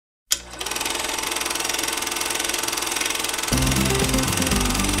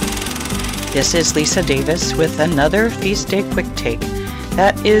This is Lisa Davis with another Feast Day Quick Take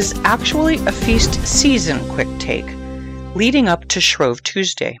that is actually a feast season quick take leading up to Shrove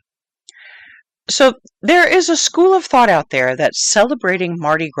Tuesday. So there is a school of thought out there that celebrating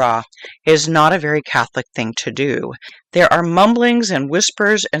Mardi Gras is not a very Catholic thing to do. There are mumblings and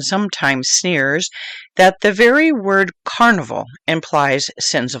whispers and sometimes sneers that the very word carnival implies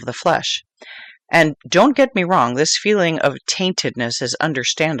sins of the flesh. And don't get me wrong, this feeling of taintedness is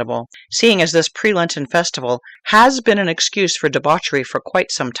understandable, seeing as this pre-Lenten festival has been an excuse for debauchery for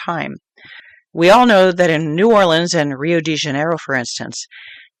quite some time. We all know that in New Orleans and Rio de Janeiro, for instance,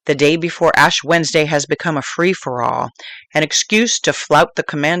 the day before Ash Wednesday has become a free-for-all, an excuse to flout the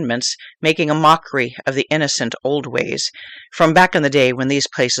commandments, making a mockery of the innocent old ways, from back in the day when these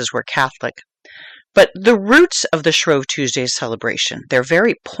places were Catholic. But the roots of the Shrove Tuesday celebration, their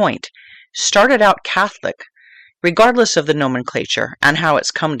very point, started out Catholic, regardless of the nomenclature and how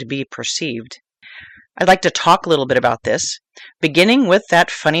it's come to be perceived. I'd like to talk a little bit about this, beginning with that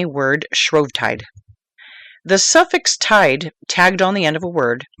funny word Shrovetide. The suffix tide tagged on the end of a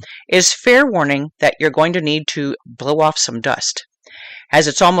word is fair warning that you're going to need to blow off some dust, as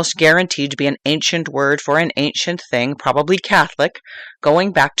it's almost guaranteed to be an ancient word for an ancient thing, probably Catholic,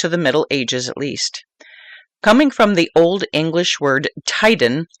 going back to the Middle Ages at least. Coming from the Old English word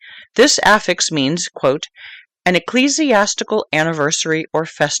tiden, this affix means, quote, an ecclesiastical anniversary or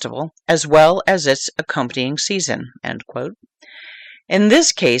festival, as well as its accompanying season, end quote. In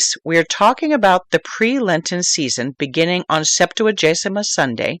this case, we are talking about the pre-Lenten season beginning on Septuagesima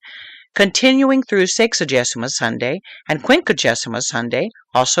Sunday, continuing through Sexagesima Sunday and Quinquagesima Sunday,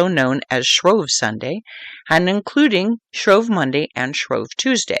 also known as Shrove Sunday, and including Shrove Monday and Shrove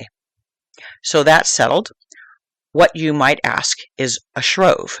Tuesday. So that's settled. What you might ask is a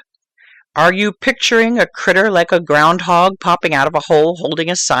shrove. Are you picturing a critter like a groundhog popping out of a hole holding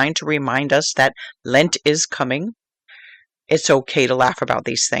a sign to remind us that Lent is coming? It's okay to laugh about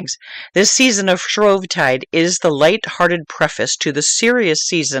these things. This season of Shrovetide is the light-hearted preface to the serious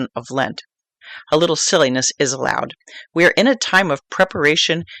season of Lent. A little silliness is allowed. We are in a time of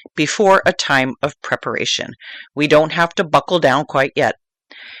preparation before a time of preparation. We don't have to buckle down quite yet.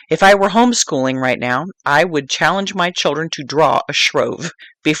 If I were homeschooling right now, I would challenge my children to draw a shrove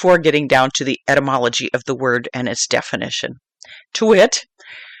before getting down to the etymology of the word and its definition. To wit,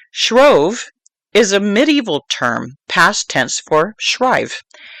 shrove is a medieval term, past tense for shrive,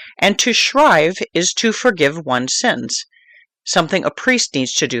 and to shrive is to forgive one's sins, something a priest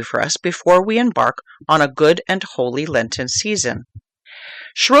needs to do for us before we embark on a good and holy Lenten season.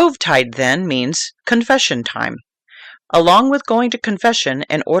 Shrovetide then means confession time. Along with going to confession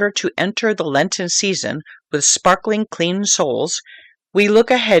in order to enter the Lenten season with sparkling clean souls, we look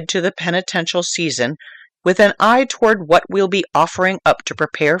ahead to the penitential season with an eye toward what we'll be offering up to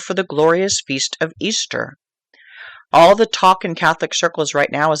prepare for the glorious feast of Easter. All the talk in Catholic circles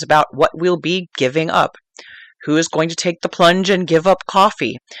right now is about what we'll be giving up. Who is going to take the plunge and give up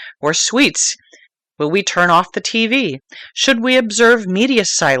coffee or sweets? Will we turn off the TV? Should we observe media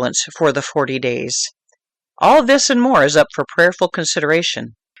silence for the 40 days? All this and more is up for prayerful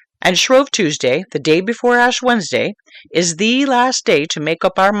consideration. And Shrove Tuesday, the day before Ash Wednesday, is the last day to make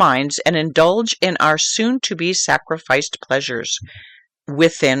up our minds and indulge in our soon-to-be sacrificed pleasures,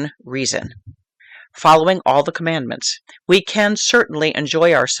 within reason. Following all the commandments, we can certainly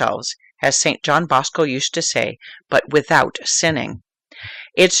enjoy ourselves, as St. John Bosco used to say, but without sinning.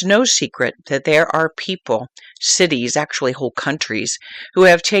 It's no secret that there are people, cities, actually whole countries, who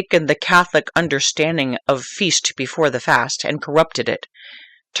have taken the Catholic understanding of feast before the fast and corrupted it,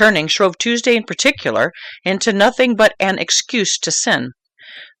 turning Shrove Tuesday in particular into nothing but an excuse to sin.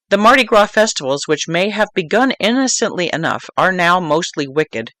 The Mardi Gras festivals, which may have begun innocently enough, are now mostly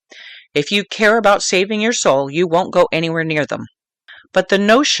wicked. If you care about saving your soul, you won't go anywhere near them. But the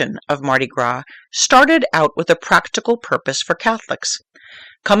notion of Mardi Gras started out with a practical purpose for Catholics.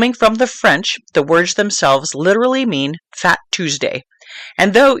 Coming from the French, the words themselves literally mean Fat Tuesday.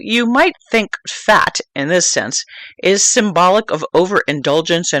 And though you might think fat, in this sense, is symbolic of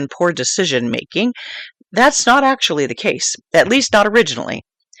overindulgence and poor decision-making, that's not actually the case, at least not originally.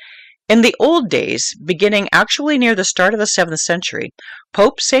 In the old days, beginning actually near the start of the 7th century,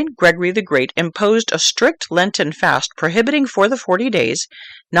 Pope St. Gregory the Great imposed a strict Lenten fast prohibiting for the 40 days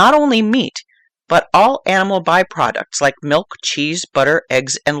not only meat, but all animal byproducts like milk, cheese, butter,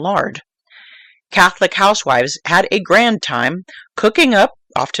 eggs, and lard. Catholic housewives had a grand time cooking up,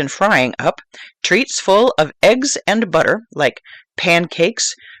 often frying up, treats full of eggs and butter like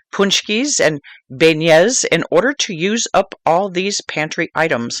pancakes, punchkis, and beignets in order to use up all these pantry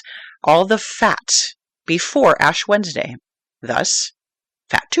items, all the fats, before Ash Wednesday. Thus,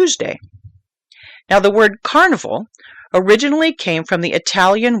 Fat Tuesday. Now, the word carnival originally came from the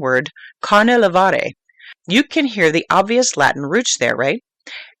Italian word carnelevare. You can hear the obvious Latin roots there, right?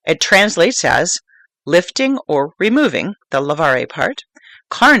 It translates as lifting or removing, the lavare part,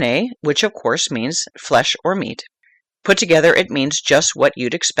 carne, which of course means flesh or meat. Put together, it means just what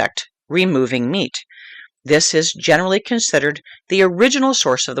you'd expect, removing meat. This is generally considered the original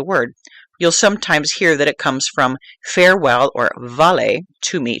source of the word. You'll sometimes hear that it comes from farewell or vale,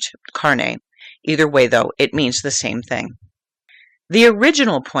 to meat, carne. Either way, though, it means the same thing. The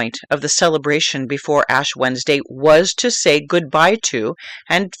original point of the celebration before Ash Wednesday was to say goodbye to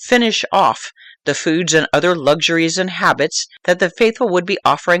and finish off the foods and other luxuries and habits that the faithful would be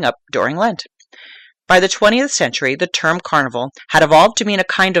offering up during Lent. By the 20th century, the term carnival had evolved to mean a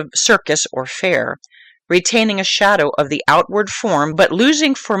kind of circus or fair, retaining a shadow of the outward form but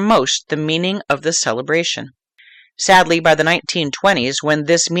losing for most the meaning of the celebration. Sadly, by the 1920s, when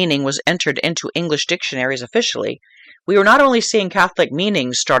this meaning was entered into English dictionaries officially, we were not only seeing Catholic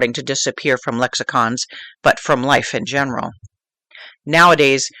meanings starting to disappear from lexicons, but from life in general.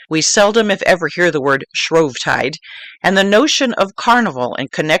 Nowadays, we seldom if ever hear the word Shrovetide, and the notion of carnival in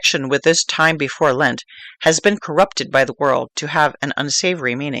connection with this time before Lent has been corrupted by the world to have an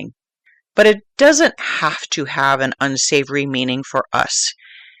unsavory meaning. But it doesn't have to have an unsavory meaning for us.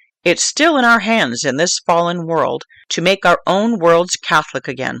 It's still in our hands in this fallen world to make our own worlds Catholic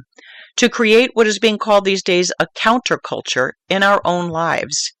again, to create what is being called these days a counterculture in our own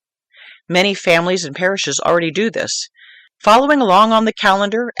lives. Many families and parishes already do this, following along on the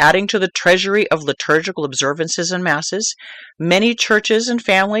calendar, adding to the treasury of liturgical observances and masses. Many churches and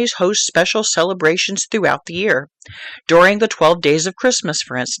families host special celebrations throughout the year. During the 12 days of Christmas,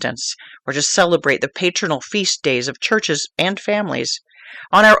 for instance, or to celebrate the patronal feast days of churches and families,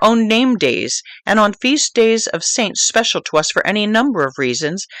 on our own name days, and on feast days of saints special to us for any number of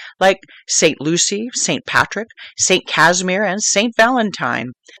reasons, like St. Lucy, St. Patrick, St. Casimir, and St.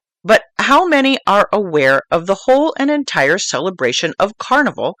 Valentine. But how many are aware of the whole and entire celebration of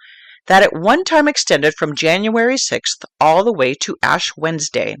Carnival that at one time extended from January 6th all the way to Ash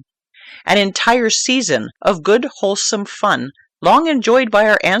Wednesday? An entire season of good, wholesome fun, long enjoyed by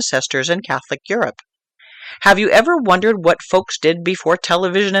our ancestors in Catholic Europe. Have you ever wondered what folks did before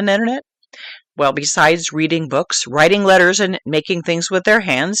television and internet? Well, besides reading books, writing letters, and making things with their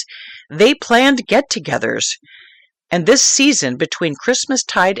hands, they planned get-togethers. And this season between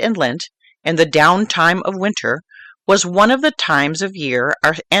Christmastide and Lent, and the downtime of winter, was one of the times of year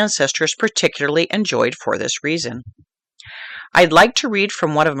our ancestors particularly enjoyed for this reason. I'd like to read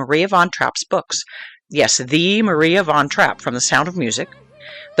from one of Maria von Trapp's books. Yes, the Maria von Trapp from The Sound of Music.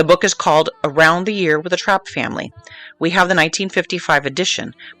 The book is called Around the Year with the Trapp Family. We have the 1955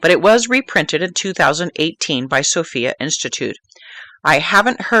 edition, but it was reprinted in 2018 by Sophia Institute. I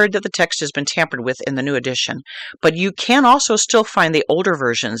haven't heard that the text has been tampered with in the new edition, but you can also still find the older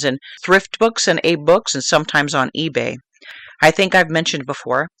versions in thrift books and A-books and sometimes on eBay. I think I've mentioned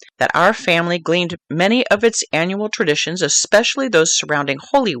before that our family gleaned many of its annual traditions, especially those surrounding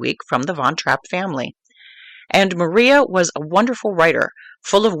Holy Week, from the Von Trapp family. And Maria was a wonderful writer,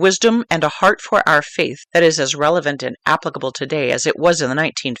 full of wisdom and a heart for our faith that is as relevant and applicable today as it was in the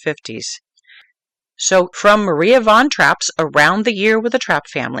 1950s. So, from Maria von Trapp's Around the Year with the Trapp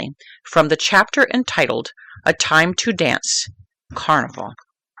Family, from the chapter entitled A Time to Dance, Carnival.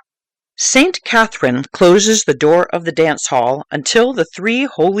 Saint Catherine closes the door of the dance hall until the 3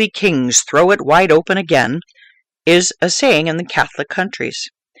 holy kings throw it wide open again, is a saying in the Catholic countries.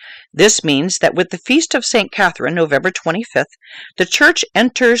 This means that with the feast of St. Catherine, November 25th, the Church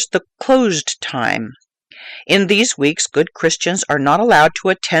enters the closed time. In these weeks, good Christians are not allowed to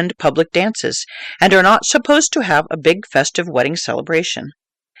attend public dances and are not supposed to have a big festive wedding celebration.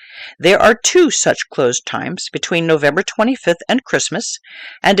 There are 2 such closed times between November 25th and Christmas,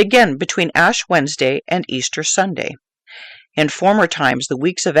 and again between Ash Wednesday and Easter Sunday. In former times, the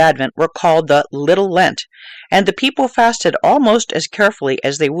weeks of Advent were called the Little Lent, and the people fasted almost as carefully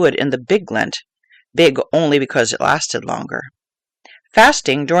as they would in the Big Lent, big only because it lasted longer.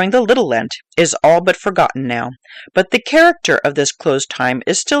 Fasting during the Little Lent is all but forgotten now, but the character of this closed time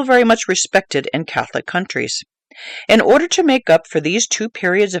is still very much respected in Catholic countries. In order to make up for these 2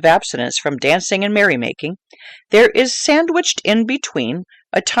 periods of abstinence from dancing and merrymaking, there is sandwiched in between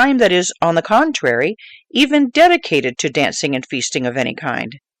a time that is, on the contrary, even dedicated to dancing and feasting of any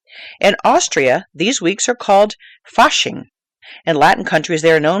kind. In Austria, these weeks are called Fasching. In Latin countries,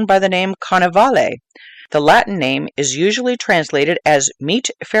 they are known by the name Carnevale. The Latin name is usually translated as meat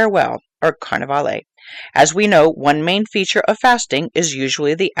farewell, or Carnevale. As we know, one main feature of fasting is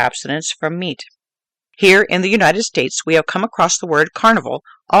usually the abstinence from meat. Here in the United States, we have come across the word carnival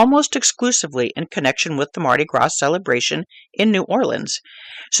almost exclusively in connection with the Mardi Gras celebration in New Orleans,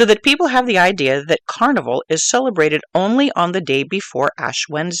 so that people have the idea that carnival is celebrated only on the day before Ash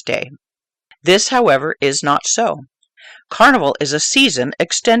Wednesday. This, however, is not so. Carnival is a season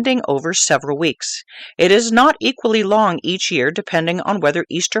extending over several weeks. It is not equally long each year depending on whether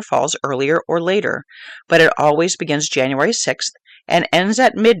Easter falls earlier or later, but it always begins January 6th and ends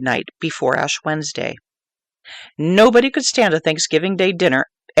at midnight before Ash Wednesday. Nobody could stand a Thanksgiving Day dinner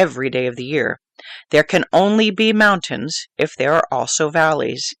every day of the year. There can only be mountains if there are also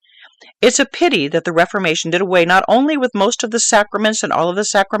valleys. It's a pity that the Reformation did away not only with most of the sacraments and all of the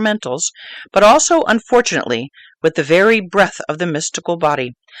sacramentals, but also, unfortunately, with the very breath of the mystical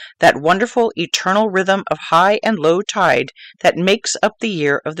body, that wonderful eternal rhythm of high and low tide that makes up the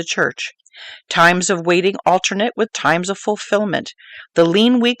year of the Church. Times of waiting alternate with times of fulfillment, the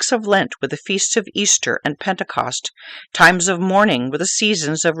lean weeks of Lent with the feasts of Easter and Pentecost, times of mourning with the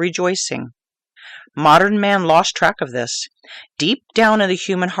seasons of rejoicing. Modern man lost track of this. Deep down in the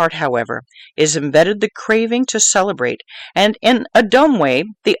human heart, however, is embedded the craving to celebrate, and in a dumb way,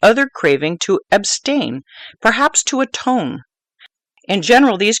 the other craving to abstain, perhaps to atone. In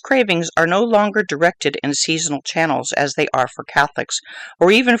general, these cravings are no longer directed in seasonal channels as they are for Catholics,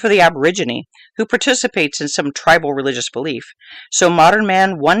 or even for the Aborigine, who participates in some tribal religious belief. So modern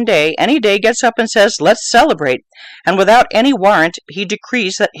man one day, any day, gets up and says, "Let's celebrate," and without any warrant, he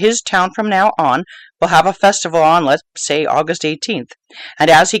decrees that his town from now on will have a festival on, let's say, August 18th. And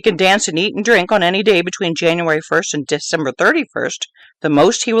as he can dance and eat and drink on any day between January 1st and December 31st, the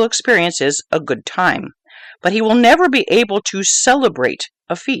most he will experience is a good time. But he will never be able to celebrate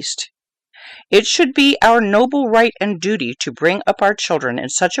a feast. It should be our noble right and duty to bring up our children in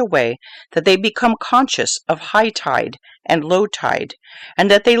such a way that they become conscious of high tide and low tide, and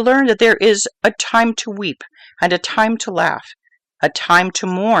that they learn that there is a time to weep and a time to laugh, a time to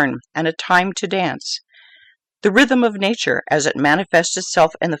mourn and a time to dance. The rhythm of nature, as it manifests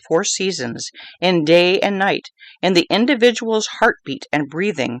itself in the four seasons, in day and night, in the individual's heartbeat and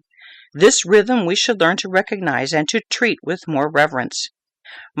breathing, this rhythm we should learn to recognize and to treat with more reverence.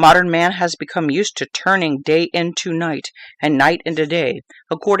 Modern man has become used to turning day into night and night into day,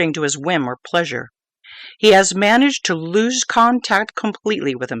 according to his whim or pleasure. He has managed to lose contact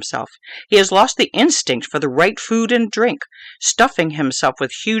completely with himself. He has lost the instinct for the right food and drink, stuffing himself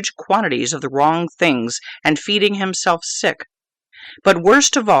with huge quantities of the wrong things and feeding himself sick. But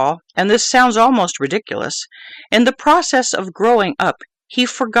worst of all, and this sounds almost ridiculous, in the process of growing up, he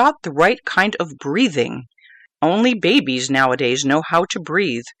forgot the right kind of breathing. Only babies nowadays know how to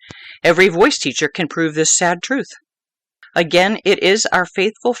breathe. Every voice teacher can prove this sad truth. Again, it is our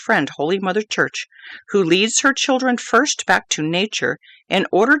faithful friend, Holy Mother Church, who leads her children first back to nature in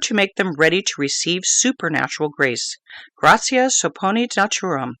order to make them ready to receive supernatural grace. Gratia supponit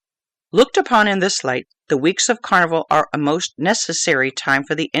naturam. Looked upon in this light, the weeks of Carnival are a most necessary time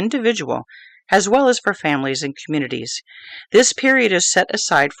for the individual as well as for families and communities. This period is set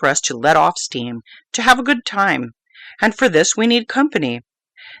aside for us to let off steam, to have a good time, and for this we need company.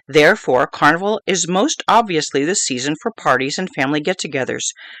 Therefore, Carnival is most obviously the season for parties and family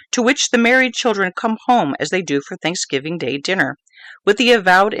get-togethers, to which the married children come home as they do for Thanksgiving Day dinner, with the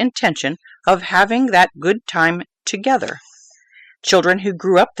avowed intention of having that good time together. Children who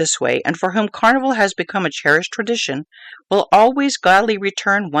grew up this way and for whom Carnival has become a cherished tradition will always gladly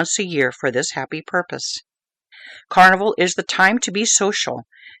return once a year for this happy purpose. Carnival is the time to be social,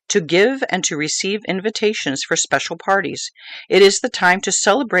 to give and to receive invitations for special parties. It is the time to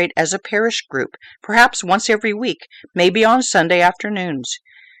celebrate as a parish group, perhaps once every week, maybe on Sunday afternoons.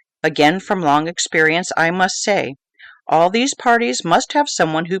 Again, from long experience, I must say, all these parties must have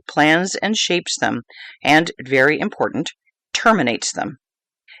someone who plans and shapes them, and, very important, terminates them.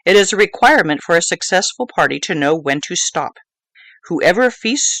 It is a requirement for a successful party to know when to stop. "Whoever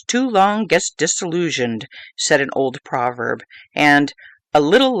feasts too long gets disillusioned," said an old proverb, and "a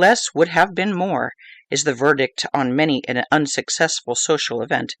little less would have been more" is the verdict on many an unsuccessful social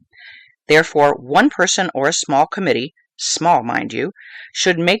event. Therefore, one person or a small committee, small, mind you,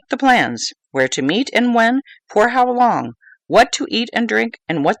 should make the plans, where to meet and when, for how long, what to eat and drink,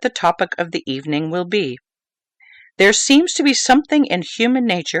 and what the topic of the evening will be. There seems to be something in human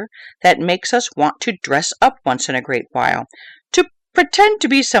nature that makes us want to dress up once in a great while, to pretend to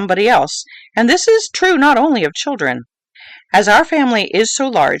be somebody else, and this is true not only of children. As our family is so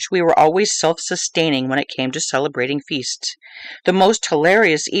large, we were always self-sustaining when it came to celebrating feasts. The most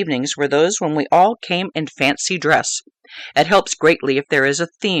hilarious evenings were those when we all came in fancy dress. It helps greatly if there is a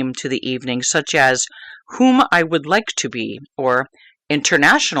theme to the evening, such as "Whom I Would Like to Be," or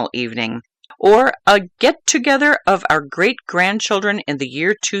 "International Evening," or a get-together of our great-grandchildren in the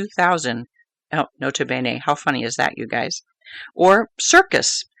year 2000. Oh, nota bene, how funny is that, you guys? Or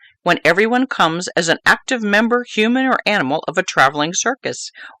circus, when everyone comes as an active member, human or animal, of a traveling circus.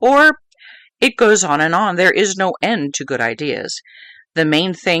 Or it goes on and on. There is no end to good ideas. The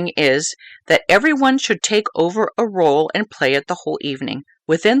main thing is that everyone should take over a role and play it the whole evening,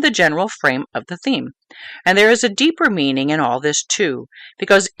 within the general frame of the theme. And there is a deeper meaning in all this too,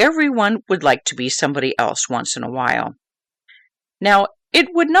 because everyone would like to be somebody else once in a while. Now, it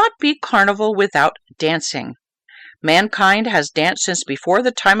would not be carnival without dancing. Mankind has danced since before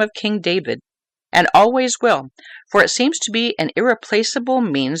the time of King David, and always will, for it seems to be an irreplaceable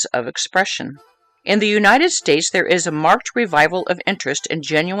means of expression. In the United States, there is a marked revival of interest in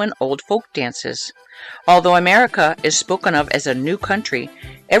genuine old folk dances. Although America is spoken of as a new country,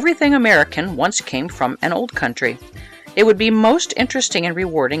 everything American once came from an old country. It would be most interesting and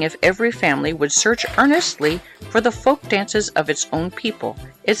rewarding if every family would search earnestly for the folk dances of its own people,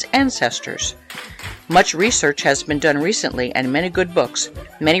 its ancestors. Much research has been done recently, and many good books.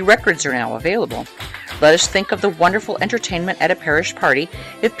 Many records are now available. Let us think of the wonderful entertainment at a parish party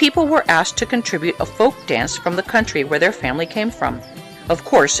if people were asked to contribute a folk dance from the country where their family came from, of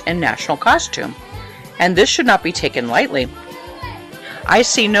course in national costume. And this should not be taken lightly. I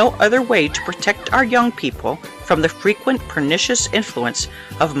see no other way to protect our young people from the frequent pernicious influence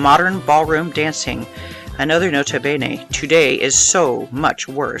of modern ballroom dancing. Another nota bene, today is so much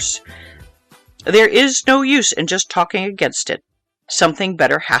worse. There is no use in just talking against it. Something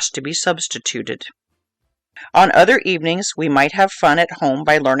better has to be substituted. On other evenings, we might have fun at home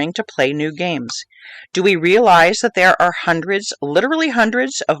by learning to play new games. Do we realize that there are hundreds, literally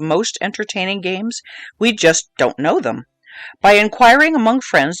hundreds, of most entertaining games? We just don't know them. By inquiring among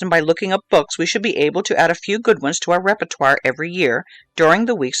friends and by looking up books, we should be able to add a few good ones to our repertoire every year during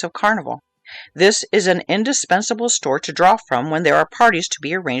the weeks of Carnival. This is an indispensable store to draw from when there are parties to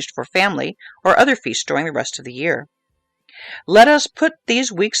be arranged for family or other feasts during the rest of the year. Let us put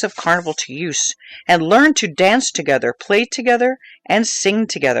these weeks of Carnival to use and learn to dance together, play together, and sing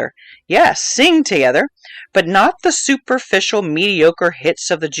together. Yes, sing together, but not the superficial, mediocre hits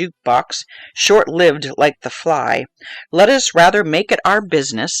of the jukebox, short-lived like The Fly. Let us rather make it our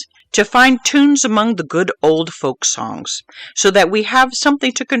business to find tunes among the good old folk songs, so that we have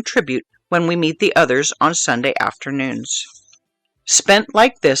something to contribute when we meet the others on Sunday afternoons. Spent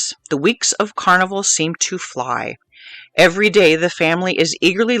like this, the weeks of Carnival seem to fly. Every day the family is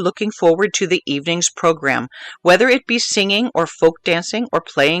eagerly looking forward to the evening's program, whether it be singing or folk dancing or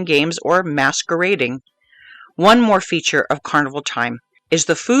playing games or masquerading. One more feature of Carnival time is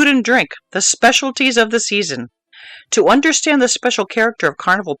the food and drink, the specialties of the season. To understand the special character of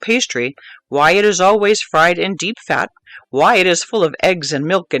Carnival pastry, why it is always fried in deep fat, why it is full of eggs and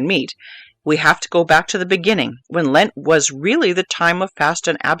milk and meat, we have to go back to the beginning, when Lent was really the time of fast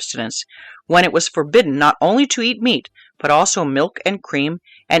and abstinence, when it was forbidden not only to eat meat, but also milk and cream,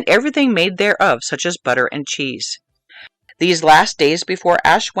 and everything made thereof, such as butter and cheese. These last days before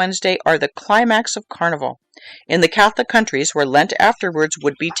Ash Wednesday are the climax of Carnival. In the Catholic countries, where Lent afterwards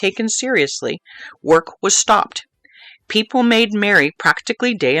would be taken seriously, work was stopped. People made merry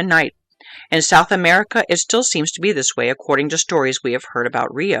practically day and night. In South America, it still seems to be this way, according to stories we have heard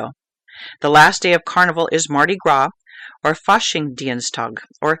about Rio. The last day of Carnival is Mardi Gras, or Faschingdienstag,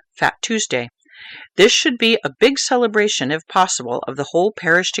 or Fat Tuesday. This should be a big celebration, if possible, of the whole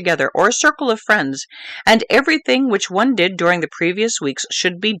parish together, or a circle of friends, and everything which one did during the previous weeks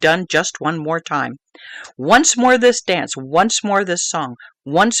should be done just one more time. Once more this dance, once more this song,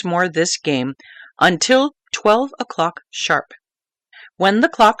 once more this game, until 12 o'clock sharp. When the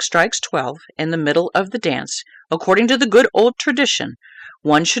clock strikes 12 in the middle of the dance, according to the good old tradition,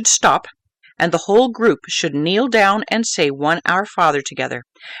 one should stop, and the whole group should kneel down and say one Our Father together,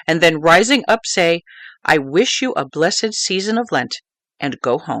 and then rising up say, I wish you a blessed season of Lent, and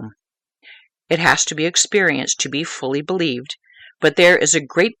go home. It has to be experienced to be fully believed, but there is a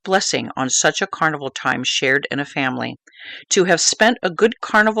great blessing on such a Carnival time shared in a family. To have spent a good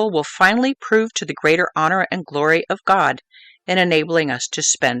Carnival will finally prove to the greater honor and glory of God in enabling us to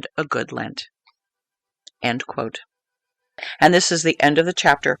spend a good Lent. End quote. And this is the end of the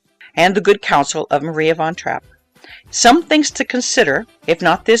chapter, and the good counsel of Maria von Trapp. Some things to consider, if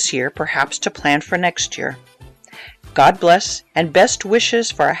not this year, perhaps to plan for next year. God bless, and best wishes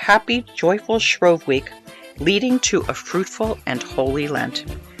for a happy, joyful Shrove Week, leading to a fruitful and holy Lent.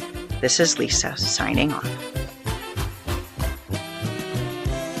 This is Lisa, signing off.